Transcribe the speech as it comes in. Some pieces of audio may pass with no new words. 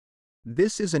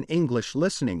This is an English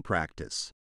listening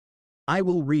practice. I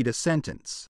will read a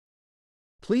sentence.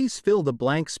 Please fill the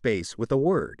blank space with a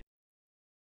word.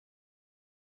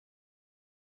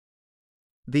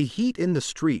 The heat in the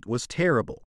street was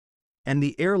terrible, and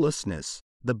the airlessness,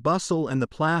 the bustle and the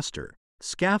plaster,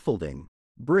 scaffolding,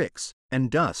 bricks, and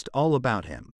dust all about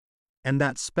him, and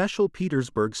that special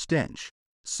Petersburg stench,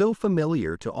 so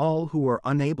familiar to all who are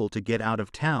unable to get out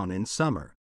of town in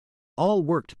summer, all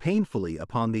worked painfully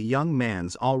upon the young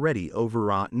man's already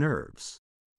overwrought nerves.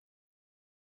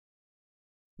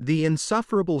 The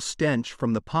insufferable stench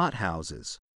from the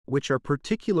pothouses, which are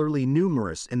particularly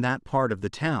numerous in that part of the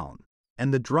town,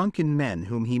 and the drunken men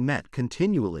whom he met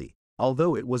continually,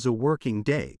 although it was a working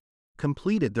day,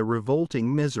 completed the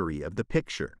revolting misery of the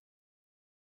picture.